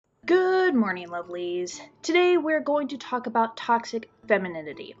Good morning, lovelies. Today we're going to talk about toxic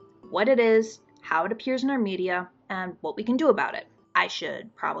femininity, what it is, how it appears in our media, and what we can do about it. I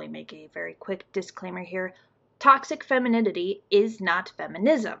should probably make a very quick disclaimer here. Toxic femininity is not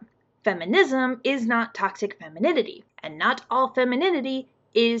feminism. Feminism is not toxic femininity, and not all femininity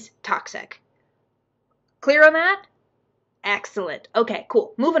is toxic. Clear on that? Excellent. Okay,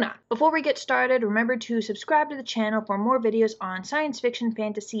 cool. Moving on. Before we get started, remember to subscribe to the channel for more videos on science fiction,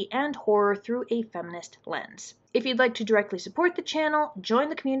 fantasy, and horror through a feminist lens. If you'd like to directly support the channel, join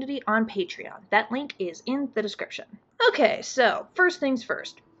the community on Patreon. That link is in the description. Okay, so first things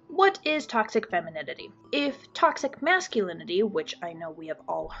first. What is toxic femininity? If toxic masculinity, which I know we have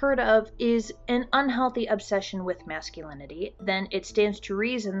all heard of, is an unhealthy obsession with masculinity, then it stands to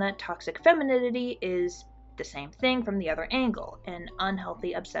reason that toxic femininity is the same thing from the other angle, an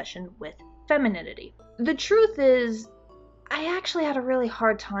unhealthy obsession with femininity. The truth is, I actually had a really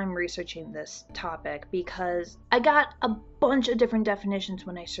hard time researching this topic because I got a bunch of different definitions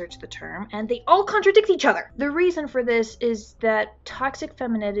when I searched the term, and they all contradict each other. The reason for this is that toxic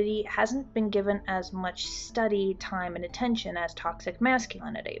femininity hasn't been given as much study, time, and attention as toxic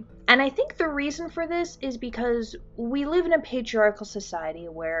masculinity. And I think the reason for this is because we live in a patriarchal society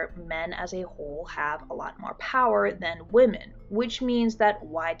where men as a whole have a lot more power than women, which means that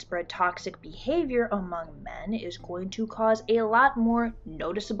widespread toxic behavior among men is going to cause a lot more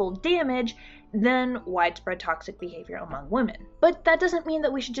noticeable damage than widespread toxic behavior among women. But that doesn't mean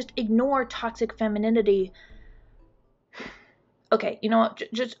that we should just ignore toxic femininity. Okay, you know what?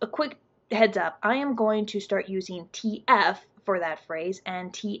 Just a quick heads up. I am going to start using TF for that phrase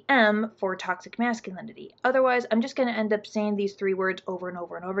and TM for toxic masculinity. Otherwise, I'm just going to end up saying these three words over and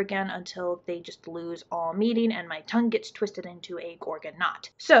over and over again until they just lose all meaning and my tongue gets twisted into a Gorgon knot.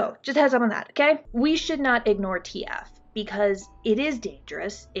 So, just heads up on that, okay? We should not ignore TF, because it is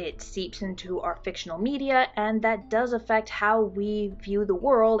dangerous, it seeps into our fictional media, and that does affect how we view the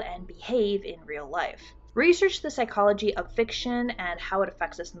world and behave in real life. Research the psychology of fiction and how it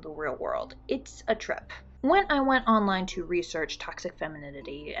affects us in the real world. It's a trip. When I went online to research toxic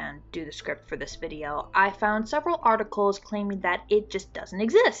femininity and do the script for this video, I found several articles claiming that it just doesn't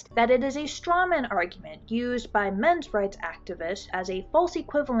exist, that it is a strawman argument used by men's rights activists as a false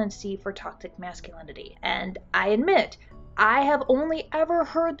equivalency for toxic masculinity. And I admit, I have only ever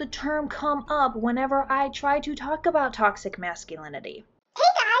heard the term come up whenever I try to talk about toxic masculinity. Hey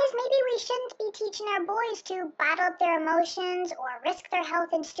guys, maybe we shouldn't be teaching our boys to bottle up their emotions or risk their health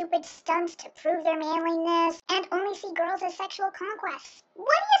in stupid stunts to prove their manliness and only see girls as sexual conquests. What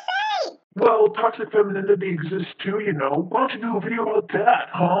do you say? Well, toxic femininity exists too, you know. Why don't you do a video about that,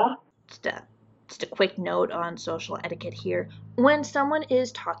 huh? Just a quick note on social etiquette here. When someone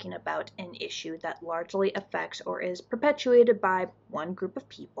is talking about an issue that largely affects or is perpetuated by one group of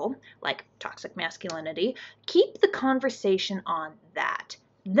people, like toxic masculinity, keep the conversation on that.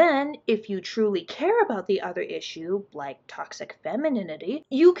 Then, if you truly care about the other issue, like toxic femininity,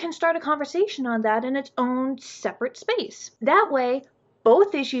 you can start a conversation on that in its own separate space. That way,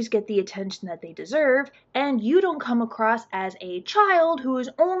 both issues get the attention that they deserve, and you don't come across as a child who is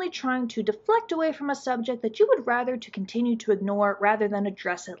only trying to deflect away from a subject that you would rather to continue to ignore rather than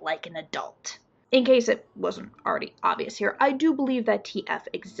address it like an adult. In case it wasn't already obvious here, I do believe that TF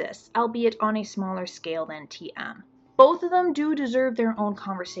exists, albeit on a smaller scale than TM. Both of them do deserve their own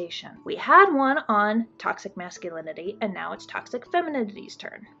conversation. We had one on toxic masculinity, and now it's toxic femininity's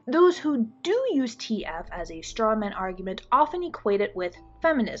turn. Those who do use TF as a strawman argument often equate it with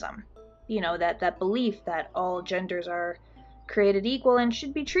feminism. You know, that belief that all genders are created equal and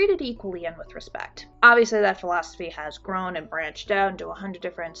should be treated equally and with respect. Obviously, that philosophy has grown and branched out into 100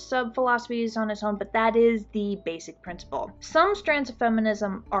 different sub-philosophies on its own, but that is the basic principle. Some strands of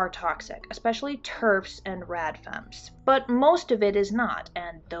feminism are toxic, especially TERFs and radfems, but most of it is not,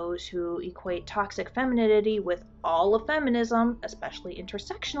 and those who equate toxic femininity with all of feminism, especially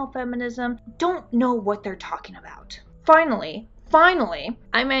intersectional feminism, don't know what they're talking about. Finally,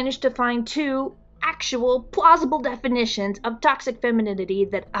 I managed to find two actual plausible definitions of toxic femininity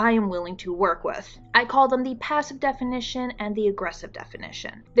that I am willing to work with. I call them the passive definition and the aggressive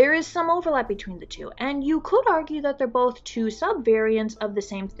definition. There is some overlap between the two, and you could argue that they're both two subvariants of the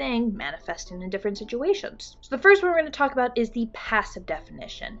same thing manifesting in different situations. So the first one we're going to talk about is the passive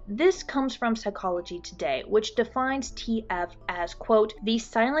definition. This comes from Psychology Today, which defines TF as, quote, the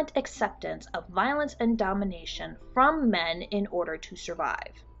silent acceptance of violence and domination from men in order to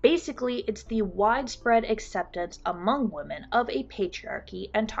survive. Basically, it's the widespread acceptance among women of a patriarchy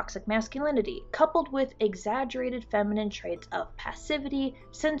and toxic masculinity, coupled with exaggerated feminine traits of passivity,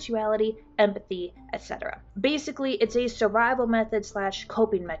 sensuality, empathy, etc. Basically, it's a survival method /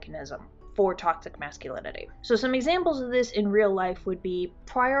 coping mechanism for toxic masculinity. So some examples of this in real life would be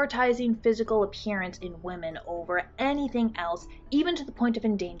prioritizing physical appearance in women over anything else, even to the point of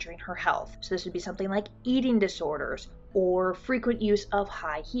endangering her health. So this would be something like eating disorders or frequent use of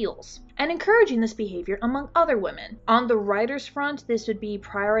high heels, and encouraging this behavior among other women. On the writer's front, this would be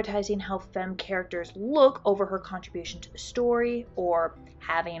prioritizing how femme characters look over her contribution to the story, or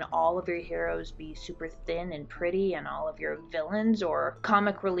having all of your heroes be super thin and pretty and all of your villains or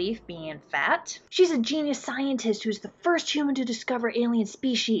comic relief being fat. She's a genius scientist who's the first human to discover alien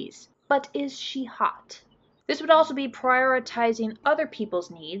species, but is she hot? This would also be prioritizing other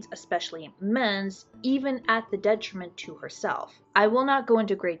people's needs, especially men's, even at the detriment to herself. I will not go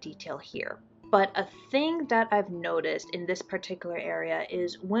into great detail here, but a thing that I've noticed in this particular area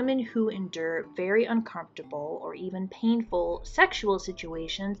is women who endure very uncomfortable or even painful sexual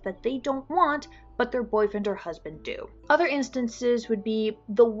situations that they don't want, but their boyfriend or husband do. Other instances would be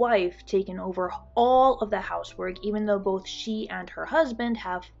the wife taking over all of the housework, even though both she and her husband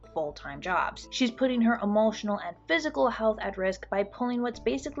have full-time jobs. She's putting her emotional and physical health at risk by pulling what's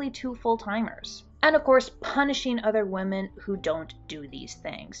basically two full-timers. And of course, punishing other women who don't do these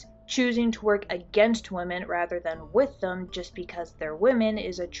things. Choosing to work against women rather than with them just because they're women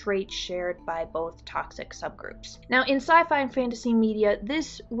is a trait shared by both toxic subgroups. Now, in sci-fi and fantasy media,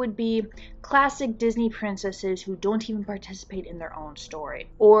 this would be classic Disney princesses who don't even participate in their own story,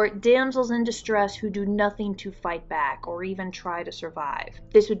 or damsels in distress who do nothing to fight back or even try to survive.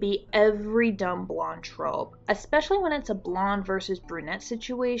 This would be every dumb blonde trope, especially when it's a blonde versus brunette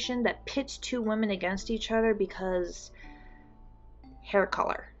situation that pits two women against each other because hair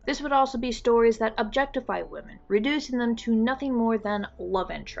color. This would also be stories that objectify women, reducing them to nothing more than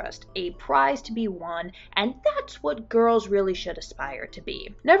love interest, a prize to be won, and that's what girls really should aspire to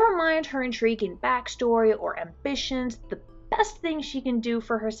be. Never mind her intriguing backstory or ambitions, the best thing she can do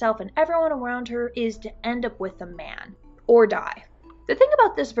for herself and everyone around her is to end up with a man, or die. The thing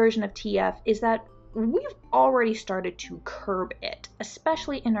about this version of TF is that we've already started to curb it,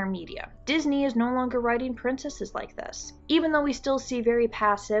 especially in our media. Disney is no longer writing princesses like this. Even though we still see very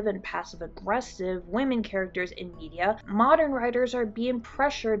passive and passive-aggressive women characters in media, modern writers are being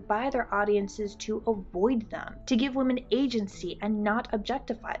pressured by their audiences to avoid them, to give women agency and not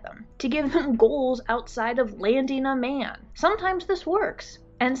objectify them, to give them goals outside of landing a man. Sometimes this works.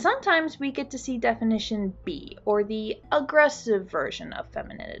 And sometimes we get to see definition B, or the aggressive version of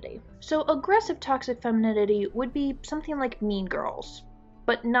femininity. So aggressive toxic femininity would be something like Mean Girls,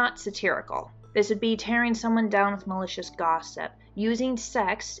 but not satirical. This would be tearing someone down with malicious gossip, using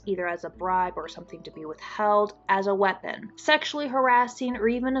sex, either as a bribe or something to be withheld, as a weapon, sexually harassing or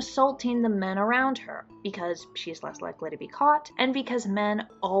even assaulting the men around her, because she's less likely to be caught, and because men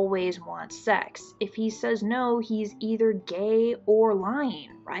always want sex. If he says no, he's either gay or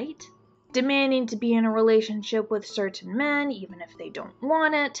lying, right? Demanding to be in a relationship with certain men, even if they don't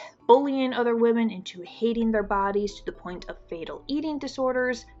want it, bullying other women into hating their bodies to the point of fatal eating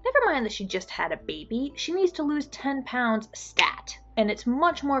disorders. Never mind that she just had a baby, she needs to lose 10 pounds stat. And it's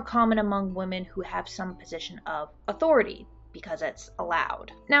much more common among women who have some position of authority, because it's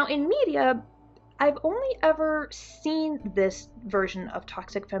allowed. Now, in media, I've only ever seen this version of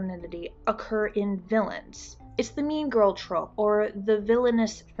toxic femininity occur in villains. It's the mean girl trope, or the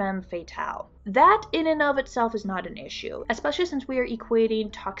villainous femme fatale. That in and of itself is not an issue, especially since we are equating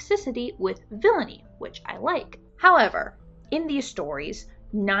toxicity with villainy, which I like. However, in these stories,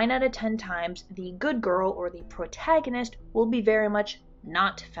 9 out of 10 times, the good girl or the protagonist will be very much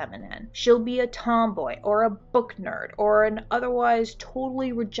not feminine. She'll be a tomboy or a book nerd or an otherwise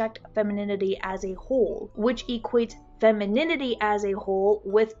totally reject femininity as a whole, which equates femininity as a whole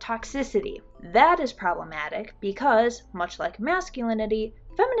with toxicity. That is problematic because, much like masculinity,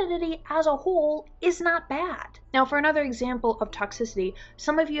 femininity as a whole is not bad. Now, for another example of toxicity,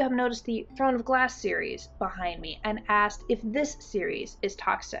 some of you have noticed the Throne of Glass series behind me and asked if this series is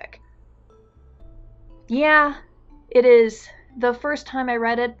toxic. Yeah, it is. The first time I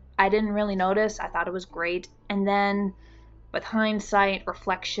read it, I didn't really notice. I thought it was great. And then, with hindsight,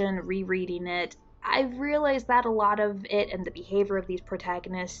 reflection, rereading it, I've realized that a lot of it and the behavior of these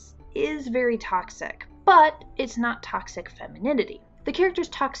protagonists is very toxic. But it's not toxic femininity. The character's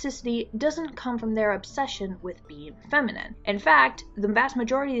toxicity doesn't come from their obsession with being feminine. In fact, the vast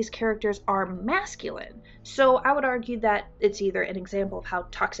majority of these characters are masculine. So I would argue that it's either an example of how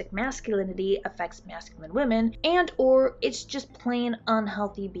toxic masculinity affects masculine women, and or it's just plain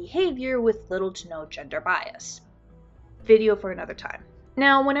unhealthy behavior with little to no gender bias. Video for another time.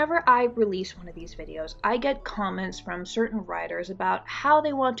 Now, whenever I release one of these videos, I get comments from certain writers about how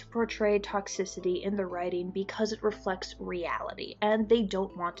they want to portray toxicity in the writing because it reflects reality, and they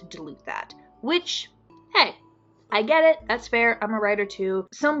don't want to dilute that. Which, hey, I get it, that's fair, I'm a writer too.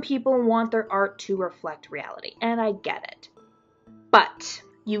 Some people want their art to reflect reality, and I get it. But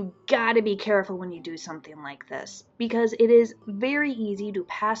you gotta be careful when you do something like this, because it is very easy to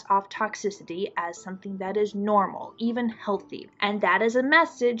pass off toxicity as something that is normal, even healthy. And that is a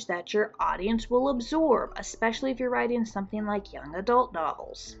message that your audience will absorb, especially if you're writing something like young adult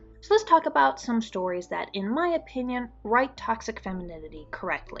novels. So let's talk about some stories that, in my opinion, write toxic femininity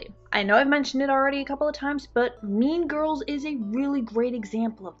correctly. I know I've mentioned it already a couple of times, but Mean Girls is a really great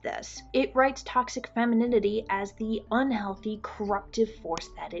example of this. It writes toxic femininity as the unhealthy, corruptive force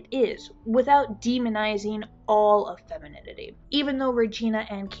that it is, without demonizing all of femininity. Even though Regina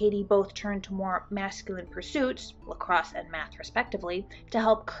and Katie both turn to more masculine pursuits, lacrosse and math respectively, to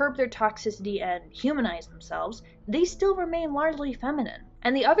help curb their toxicity and humanize themselves, they still remain largely feminine.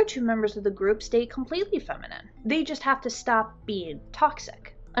 And the other two members of the group stay completely feminine. They just have to stop being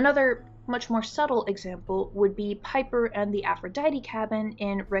toxic. Another much more subtle example would be Piper and the Aphrodite cabin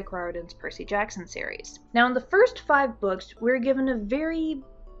in Rick Riordan's Percy Jackson series. Now, in the first 5 books, we're given a very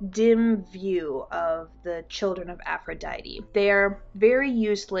dim view of the children of Aphrodite. They are very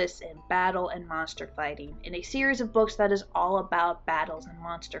useless in battle and monster fighting, in a series of books that is all about battles and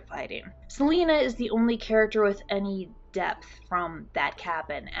monster fighting. Selena is the only character with any depth from that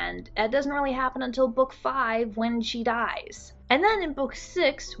cabin, and it doesn't really happen until book 5 when she dies. And then in book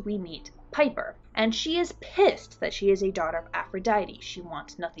 6 we meet Piper, and she is pissed that she is a daughter of Aphrodite. She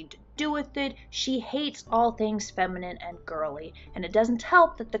wants nothing to do with it, she hates all things feminine and girly, and it doesn't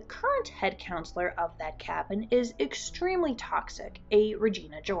help that the current head counselor of that cabin is extremely toxic, a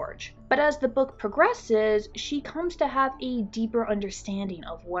Regina George. But as the book progresses, she comes to have a deeper understanding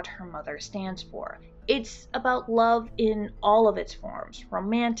of what her mother stands for. It's about love in all of its forms,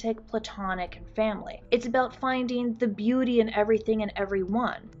 romantic, platonic, and family. It's about finding the beauty in everything and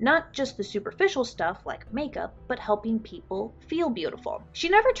everyone, not just the superficial stuff like makeup, but helping people feel beautiful. She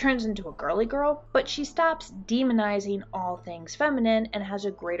never turns into a girly girl, but she stops demonizing all things feminine and has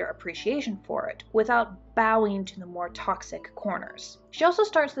a greater appreciation for it, without bowing to the more toxic corners. She also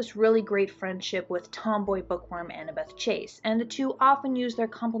starts this really great friendship with tomboy bookworm Annabeth Chase, and the two often use their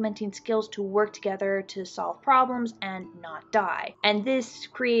complementing skills to work together to solve problems and not die. And this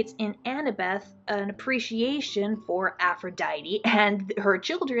creates in Annabeth an appreciation for Aphrodite and her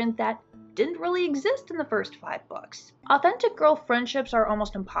children that didn't really exist in the first 5 books. Authentic girl friendships are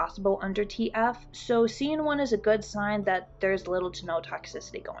almost impossible under TF, so seeing one is a good sign that there's little to no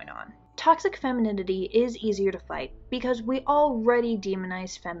toxicity going on. Toxic femininity is easier to fight because we already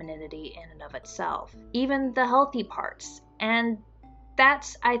demonize femininity in and of itself, even the healthy parts, and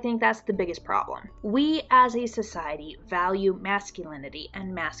I think that's the biggest problem. We as a society value masculinity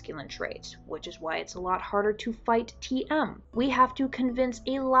and masculine traits, which is why it's a lot harder to fight TM. We have to convince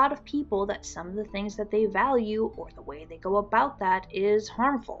a lot of people that some of the things that they value or the way they go about that is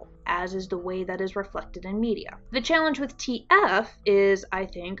harmful, as is the way that is reflected in media. The challenge with TF is, I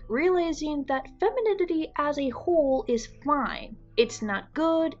think, realizing that femininity as a whole is fine. It's not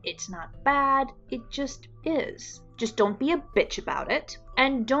good, it's not bad, it just is. Just don't be a bitch about it,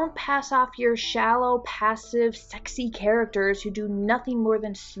 and don't pass off your shallow, passive, sexy characters who do nothing more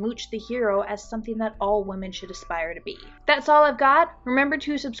than smooch the hero as something that all women should aspire to be. That's all I've got. Remember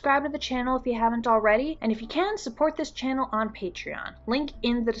to subscribe to the channel if you haven't already, and if you can, support this channel on Patreon. Link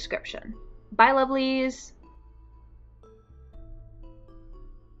in the description. Bye, lovelies!